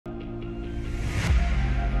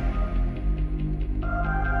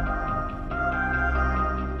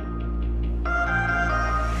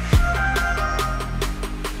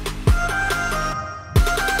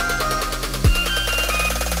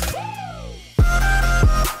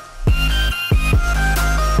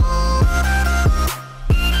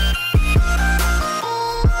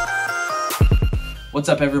What's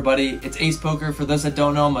up, everybody? It's Ace Poker. For those that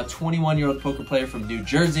don't know, I'm a 21-year-old poker player from New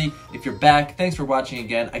Jersey. If you're back, thanks for watching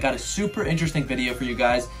again. I got a super interesting video for you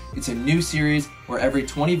guys. It's a new series where every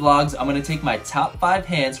 20 vlogs, I'm gonna take my top 5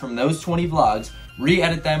 hands from those 20 vlogs,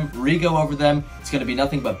 re-edit them, re-go over them. It's gonna be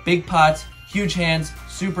nothing but big pots, huge hands,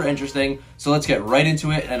 super interesting. So let's get right into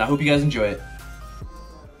it, and I hope you guys enjoy it.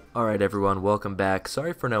 Alright everyone, welcome back.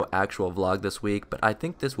 Sorry for no actual vlog this week, but I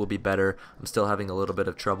think this will be better. I'm still having a little bit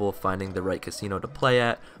of trouble finding the right casino to play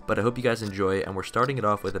at, but I hope you guys enjoy, and we're starting it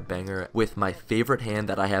off with a banger with my favorite hand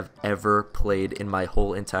that I have ever played in my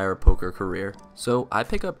whole entire poker career. So I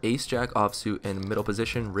pick up Ace-Jack offsuit in middle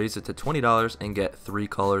position, raise it to $20, and get 3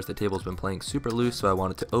 callers. The table's been playing super loose, so I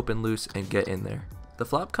wanted to open loose and get in there. The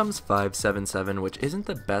flop comes 5-7-7, which isn't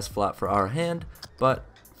the best flop for our hand, but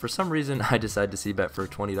for some reason, I decide to c-bet for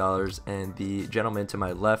 $20, and the gentleman to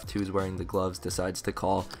my left, who's wearing the gloves, decides to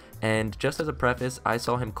call. And just as a preface, I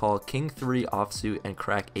saw him call King 3 offsuit and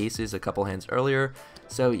crack aces a couple hands earlier,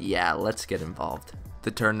 so yeah, let's get involved. The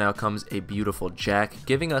turn now comes a beautiful jack,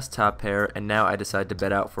 giving us top pair, and now I decide to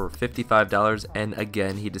bet out for $55, and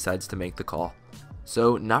again, he decides to make the call.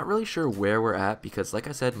 So not really sure where we're at because, like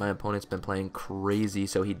I said, my opponent's been playing crazy,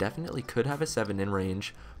 so he definitely could have a 7 in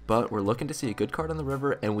range, but we're looking to see a good card on the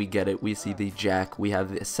river, and we get it. We see the jack. We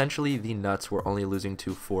have essentially the nuts. We're only losing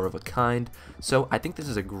to 4 of a kind, so I think this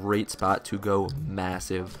is a great spot to go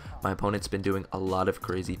massive. My opponent's been doing a lot of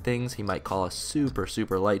crazy things. He might call us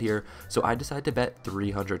super light here, so I decide to bet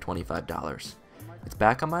 $325. It's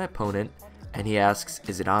back on my opponent, and he asks,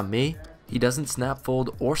 is it on me? He doesn't snap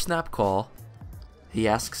fold or snap call. He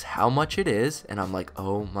asks how much it is, and I'm like,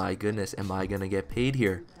 oh my goodness, am I gonna get paid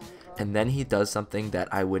here? And then he does something that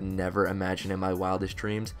I would never imagine in my wildest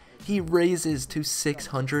dreams. He raises to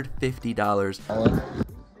 $650.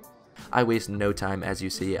 I waste no time. As you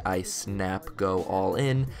see, I snap go all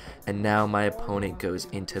in, and now my opponent goes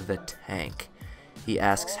into the tank. He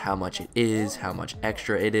asks how much it is, how much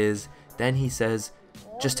extra it is. Then he says,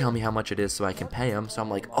 just tell me how much it is so I can pay him. So I'm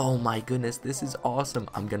like, oh my goodness, this is awesome.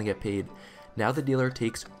 I'm gonna get paid. Now the dealer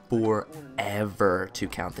takes forever to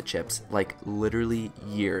count the chips, like literally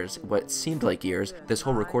years, what seemed like years. This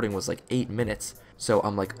whole recording was like 8 minutes. So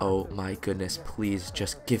I'm like, oh my goodness, please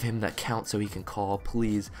just give him that count so he can call,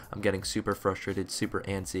 please. I'm getting super frustrated, super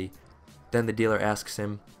antsy. Then the dealer asks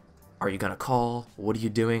him, are you gonna call? What are you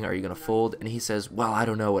doing? Are you gonna fold? And he says, well, I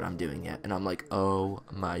don't know what I'm doing yet. And I'm like, oh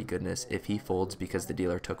my goodness, if he folds because the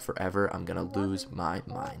dealer took forever, I'm gonna lose my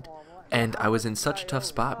mind. And I was in such a tough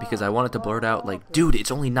spot because I wanted to blurt out like, dude,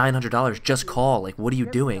 it's only $900, just call, like, what are you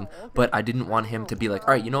doing? But I didn't want him to be like,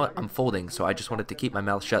 all right, you know what, I'm folding. So I just wanted to keep my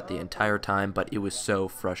mouth shut the entire time, but it was so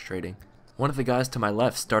frustrating. One of the guys to my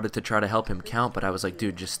left started to try to help him count, but I was like,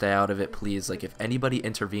 dude, just stay out of it, please. Like, if anybody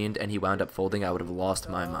intervened and he wound up folding, I would have lost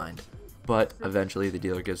my mind. But eventually the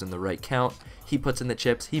dealer gives him the right count. He puts in the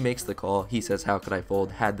chips, he makes the call, he says, how could I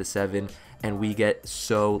fold, had the 7, and we get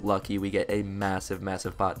so lucky. We get a massive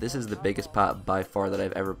pot. This is the biggest pot by far that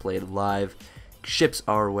I've ever played live. Ships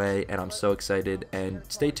our way, and I'm so excited, and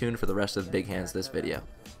stay tuned for the rest of the big hands this video.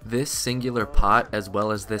 This singular pot, as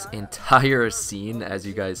well as this entire scene, as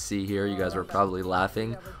you guys see here, you guys were probably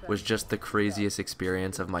laughing, was just the craziest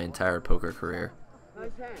experience of my entire poker career.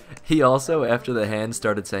 He also, after the hand,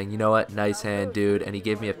 started saying, you know what, nice hand, dude, and he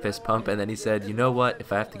gave me a fist pump, and then he said, you know what,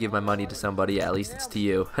 if I have to give my money to somebody, at least it's to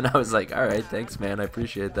you. And I was like, alright, thanks man, I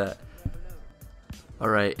appreciate that.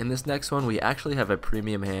 Alright, in this next one, we actually have a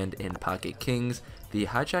premium hand in pocket kings. The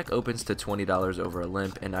hijack opens to $20 over a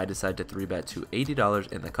limp, and I decide to 3-bet to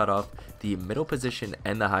 $80 in the cutoff. The middle position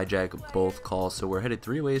and the hijack both call, so we're headed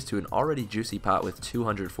 3 ways to an already juicy pot with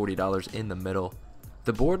 $240 in the middle.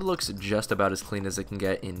 The board looks just about as clean as it can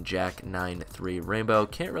get in Jack 9-3 Rainbow.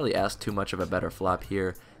 Can't really ask too much of a better flop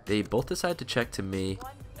here. They both decide to check to me,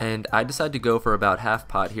 and I decide to go for about half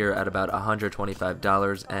pot here at about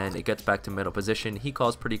 $125, and it gets back to middle position. He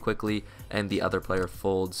calls pretty quickly, and the other player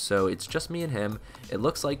folds, so it's just me and him. It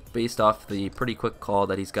looks like, based off the pretty quick call,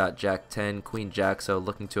 that he's got Jack 10, Queen Jack, so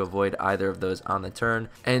looking to avoid either of those on the turn,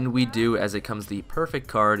 and we do, as it comes the perfect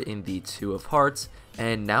card in the 2 of hearts.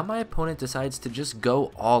 And now my opponent decides to just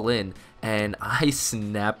go all in, and I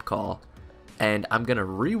snap call. And I'm gonna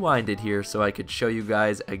rewind it here so I could show you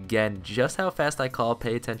guys again just how fast I call.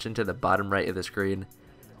 Pay attention to the bottom right of the screen.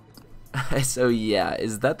 So yeah,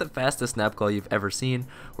 is that the fastest snap call you've ever seen?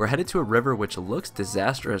 We're headed to a river which looks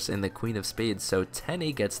disastrous in the Queen of Spades, so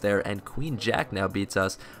 10-8 gets there and Queen Jack now beats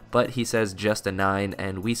us, but he says just a 9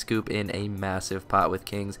 and we scoop in a massive pot with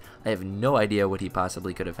kings. I have no idea what he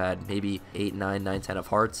possibly could have had, maybe 8, 9, 9, 10 of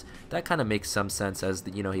hearts. That kind of makes some sense as,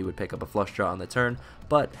 you know, he would pick up a flush draw on the turn,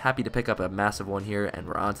 but happy to pick up a massive one here and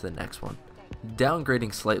we're on to the next one.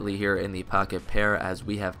 Downgrading slightly here in the pocket pair as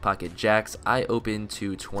we have pocket jacks. I open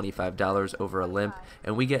to $25 over a limp,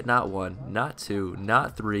 and we get not one, not two,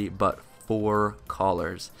 not three, but 4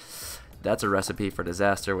 callers. That's a recipe for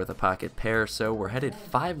disaster with a pocket pair, so we're headed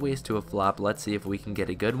 5 ways to a flop. Let's see if we can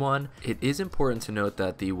get a good one. It is important to note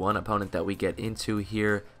that the one opponent that we get into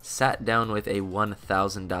here sat down with a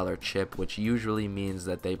 $1,000 chip, which usually means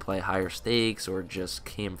that they play higher stakes or just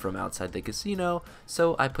came from outside the casino,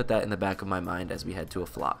 so I put that in the back of my mind as we head to a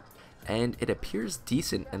flop. And it appears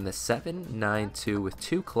decent in the 7-9-2 with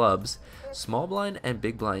 2 clubs, small blind and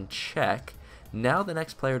big blind check. Now the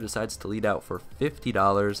next player decides to lead out for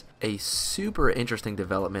 $50, a super interesting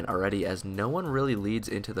development already as no one really leads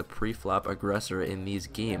into the pre-flop aggressor in these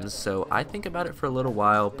games, so I think about it for a little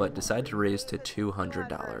while but decide to raise to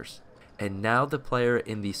 $200. And now the player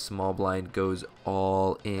in the small blind goes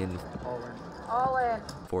all in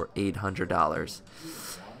for $800.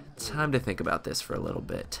 Time to think about this for a little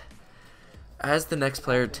bit. As the next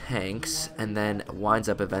player tanks and then winds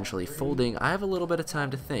up eventually folding, I have a little bit of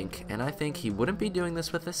time to think, and I think he wouldn't be doing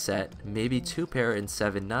this with a set, maybe 2 pair in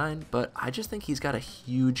 7-9, but I just think he's got a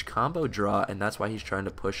huge combo draw, and that's why he's trying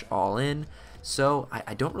to push all in. So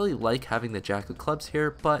I don't really like having the jack of clubs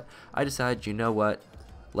here, but I decide, you know what,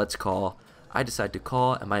 let's call. I decide to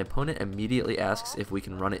call, and my opponent immediately asks if we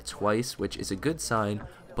can run it twice, which is a good sign.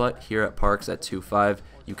 But here at Parx at 2-5,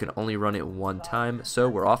 you can only run it 1 time, so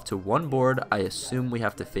we're off to 1 board. I assume we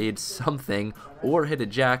have to fade something or hit a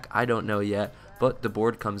jack, I don't know yet, but the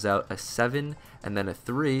board comes out a 7 and then a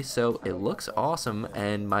 3, so it looks awesome,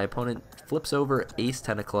 and my opponent flips over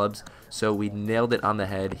ace-10 of clubs, so we nailed it on the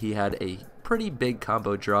head. He had a pretty big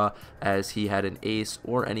combo draw as he had an ace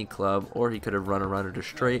or any club, or he could have run around it a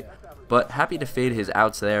straight, but happy to fade his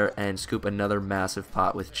outs there and scoop another massive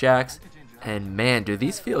pot with jacks. And man, do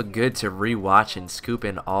these feel good to rewatch and scoop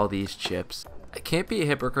in all these chips. I can't be a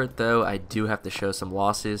hypocrite though, I do have to show some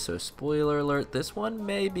losses, so spoiler alert, this one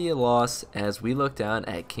may be a loss. As we look down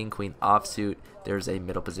at King Queen offsuit, there's a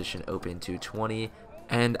middle position open to 20,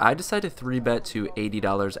 and I decide to 3-bet to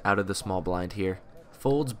 $80 out of the small blind here.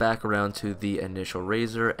 Folds back around to the initial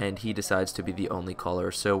raiser, and he decides to be the only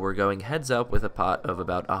caller, so we're going heads up with a pot of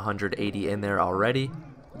about 180 in there already.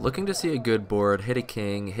 Looking to see a good board, hit a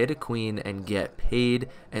king, hit a queen, and get paid,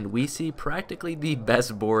 and we see practically the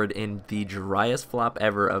best board in the driest flop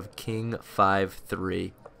ever of King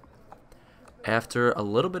 5-3. After a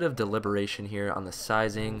little bit of deliberation here on the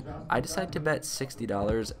sizing, I decide to bet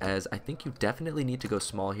 $60 as I think you definitely need to go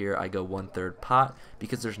small here. I go 1/3 pot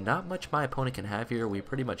because there's not much my opponent can have here. We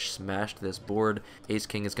pretty much smashed this board. Ace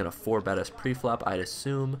King is going to 4-bet us pre-flop, I'd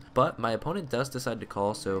assume, but my opponent does decide to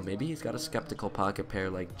call, so maybe he's got a skeptical pocket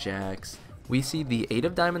pair like jacks. We see the 8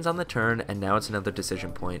 of diamonds on the turn, and now it's another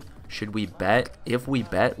decision point. Should we bet? If we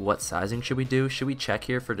bet, what sizing should we do? Should we check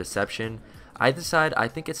here for deception? I decide I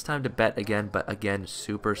think it's time to bet again, but again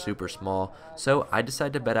super small, so I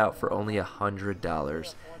decide to bet out for only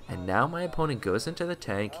 $100. And now my opponent goes into the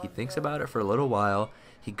tank, he thinks about it for a little while,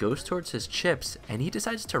 he goes towards his chips, and he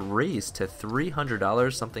decides to raise to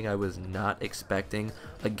 $300, something I was not expecting.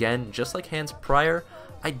 Again, just like hands prior,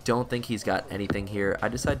 I don't think he's got anything here. I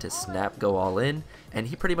decide to snap go all in, and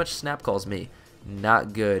he pretty much snap calls me.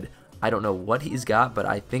 Not good. I don't know what he's got, but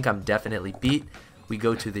I think I'm definitely beat. We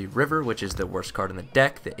go to the river, which is the worst card in the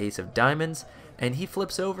deck, the ace of diamonds, and he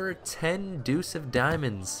flips over 10 deuce of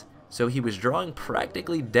diamonds. So he was drawing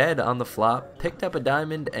practically dead on the flop, picked up a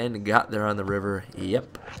diamond, and got there on the river.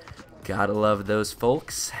 Yep, gotta love those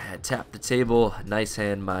folks. Tap the table, nice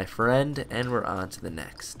hand my friend, and we're on to the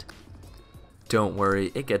next. Don't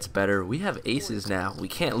worry, it gets better. We have aces now. We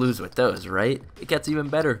can't lose with those, right? It gets even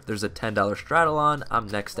better. There's a $10 straddle on. I'm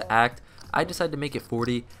next to act. I decide to make it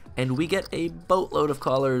 40, and we get a boatload of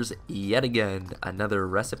callers yet again. Another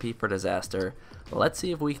recipe for disaster. Let's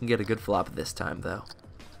see if we can get a good flop this time, though.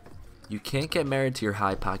 You can't get married to your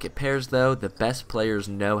high pocket pairs, though. The best players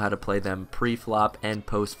know how to play them pre-flop and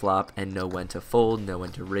post-flop and know when to fold, know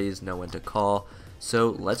when to raise, know when to call. So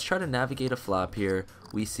let's try to navigate a flop here.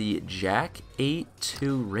 We see Jack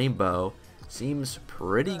 8-2 rainbow. Seems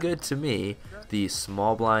pretty good to me. The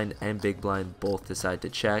small blind and big blind both decide to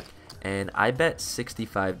check, and I bet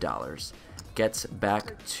 $65. Gets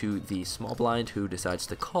back to the small blind, who decides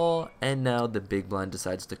to call, and now the big blind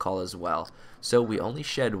decides to call as well. So we only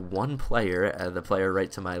shed one player, the player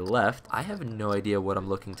right to my left. I have no idea what I'm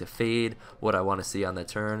looking to fade, what I want to see on the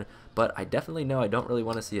turn, but I definitely know I don't really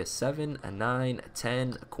want to see a 7, a 9, a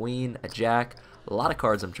 10, a queen, a jack. A lot of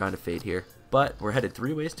cards I'm trying to fade here. But we're headed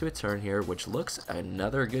 3 ways to a turn here, which looks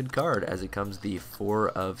another good card as it comes the 4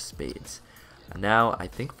 of spades. Now I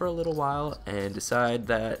think for a little while and decide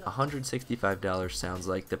that $165 sounds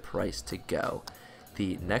like the price to go.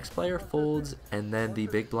 The next player folds, and then the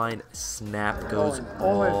big blind snap goes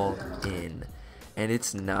all in. And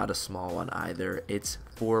it's not a small one either. It's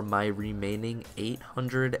for my remaining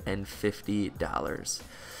 $850.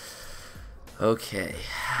 Okay,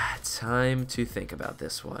 time to think about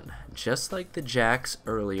this one. Just like the jacks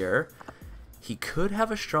earlier, he could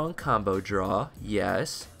have a strong combo draw,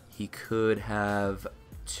 yes. He could have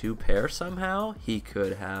 2 pair somehow. He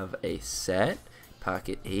could have a set,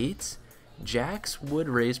 pocket 8s. Jacks would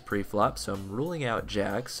raise preflop, so I'm ruling out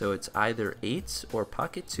jacks, so it's either 8s or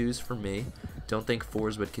pocket 2s for me. Don't think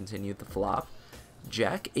 4s would continue the flop.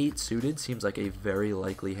 Jack 8 suited seems like a very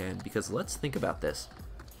likely hand, because let's think about this.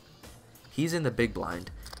 He's in the big blind.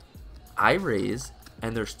 I raise,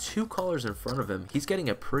 and there's 2 callers in front of him. He's getting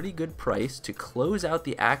a pretty good price to close out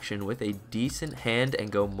the action with a decent hand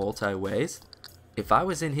and go multi-ways. If I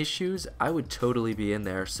was in his shoes, I would totally be in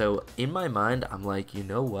there. So in my mind, I'm like, you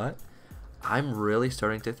know what? I'm really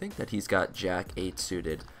starting to think that he's got Jack 8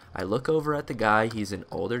 suited. I look over at the guy. He's an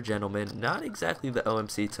older gentleman, not exactly the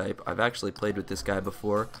OMC type. I've actually played with this guy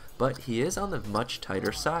before, but he is on the much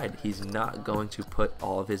tighter side. He's not going to put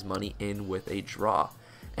all of his money in with a draw.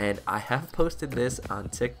 And I have posted this on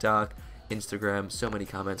TikTok, Instagram. So many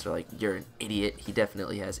comments are like, you're an idiot. He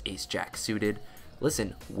definitely has ace jack suited.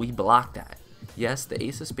 Listen, we block that. Yes, the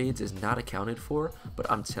ace of spades is not accounted for, but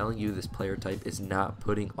I'm telling you, this player type is not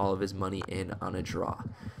putting all of his money in on a draw.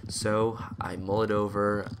 So I mull it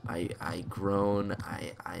over, I groan,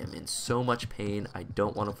 I am in so much pain. I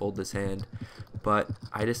don't want to fold this hand, but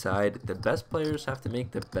I decide the best players have to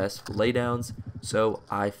make the best laydowns, so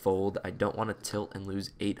I fold. I don't want to tilt and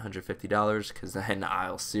lose $850, because then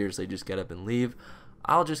I'll seriously just get up and leave.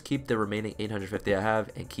 I'll just keep the remaining $850 I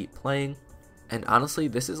have and keep playing. And honestly,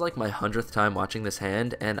 this is like my 100th time watching this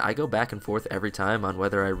hand, and I go back and forth every time on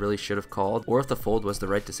whether I really should have called or if the fold was the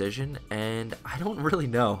right decision, and I don't really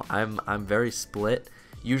know. I'm very split.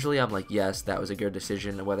 Usually I'm like, yes, that was a good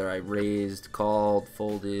decision, whether I raised, called,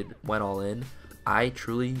 folded, went all in. I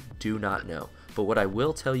truly do not know. But what I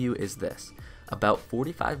will tell you is this. About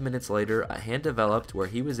 45 minutes later, a hand developed where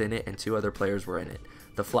he was in it and 2 other players were in it.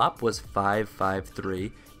 The flop was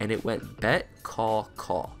 5-5-3, and it went bet, call,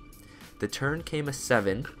 call. The turn came a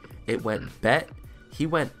 7, it went bet, he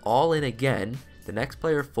went all in again, the next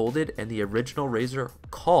player folded and the original raiser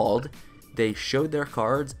called. They showed their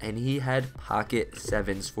cards and he had pocket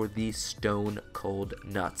 7s for the stone cold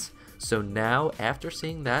nuts. So now after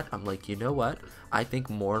seeing that, I'm like, you know what? I think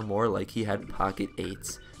more and more like he had pocket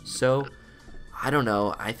 8s. So I don't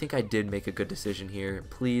know. I think I did make a good decision here.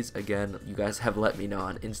 Please, again, you guys have let me know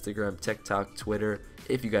on Instagram, TikTok, Twitter,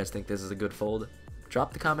 if you guys think this is a good fold.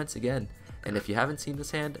 Drop the comments again. And if you haven't seen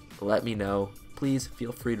this hand, let me know. Please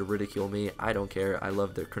feel free to ridicule me. I don't care. I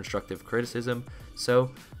love the constructive criticism.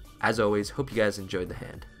 So, as always, hope you guys enjoyed the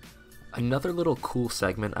hand. Another little cool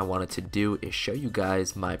segment I wanted to do is show you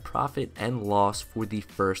guys my profit and loss for the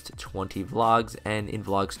first 20 vlogs, and in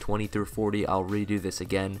vlogs 20 through 40 I'll redo this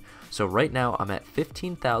again. So right now I'm at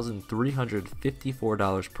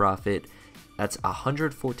 $15,354 profit. That's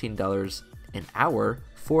 $114 an hour,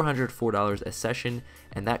 $404 a session,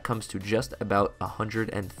 and that comes to just about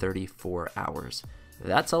 134 hours.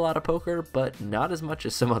 That's a lot of poker, but not as much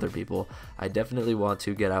as some other people. I definitely want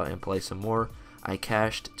to get out and play some more. I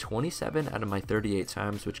cashed 27 out of my 38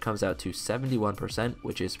 times, which comes out to 71%,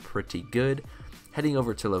 which is pretty good. Heading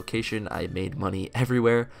over to location, I made money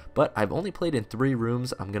everywhere, but I've only played in 3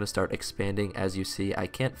 rooms. I'm going to start expanding. As you see, I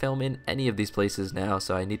can't film in any of these places now,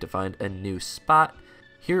 so I need to find a new spot.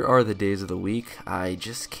 Here are the days of the week. I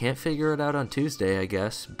just can't figure it out on Tuesday, I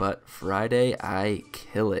guess, but Friday I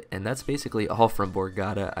kill it, and that's basically all from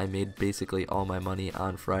Borgata. I made basically all my money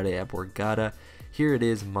on Friday at Borgata. Here it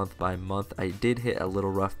is month by month. I did hit a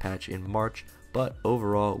little rough patch in March, but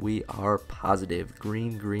overall we are positive.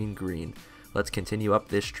 Green, green, green. Let's continue up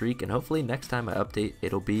this streak, and hopefully next time I update,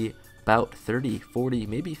 it'll be about 30, 40,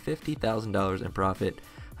 maybe $50,000 in profit.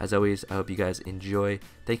 As always, I hope you guys enjoy.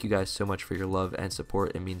 Thank you guys so much for your love and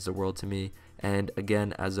support. It means the world to me. And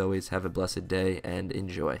again, as always, have a blessed day and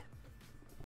enjoy.